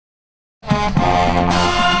On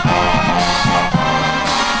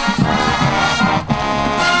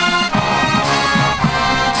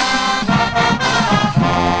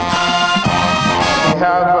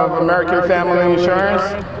behalf of American Family Insurance,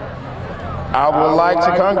 I would like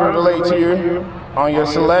to congratulate you on your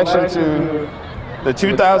selection to the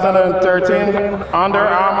 2013 Under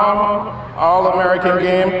Armour All-American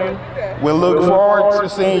Game. We look forward to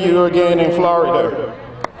seeing you again in Florida.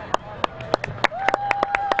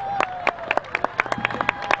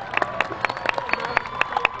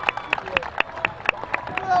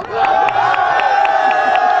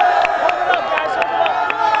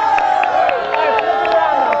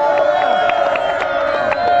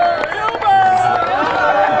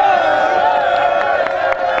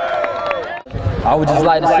 I would just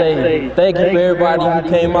like to say thank you for everybody who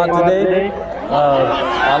came out today.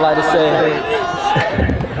 I'd like to say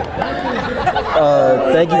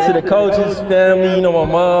thank you to the coaches, family, you know,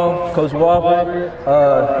 my mom, Coach Wofford,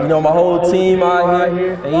 you know, my whole team out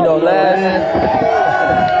here. And you know, last,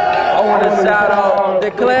 I want to shout out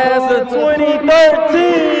the class of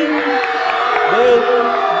 2013.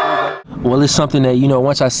 Well, it's something that, you know,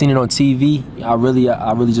 once I seen it on TV, I really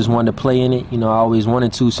just wanted to play in it. You know, I always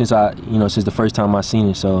wanted to since the first time I seen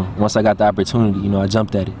it. So once I got the opportunity, you know, I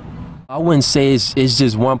jumped at it. I wouldn't say it's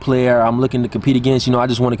just one player I'm looking to compete against. You know, I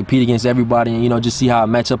just want to compete against everybody and, you know, just see how I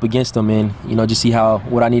match up against them and, you know, just see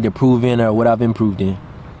what I need to improve in or what I've improved in.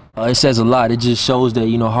 It says a lot. It just shows that,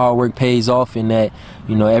 you know, hard work pays off and that,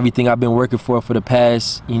 you know, everything I've been working for the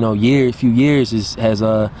past, you know, few years has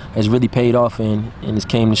really paid off and it's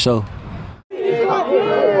came to show.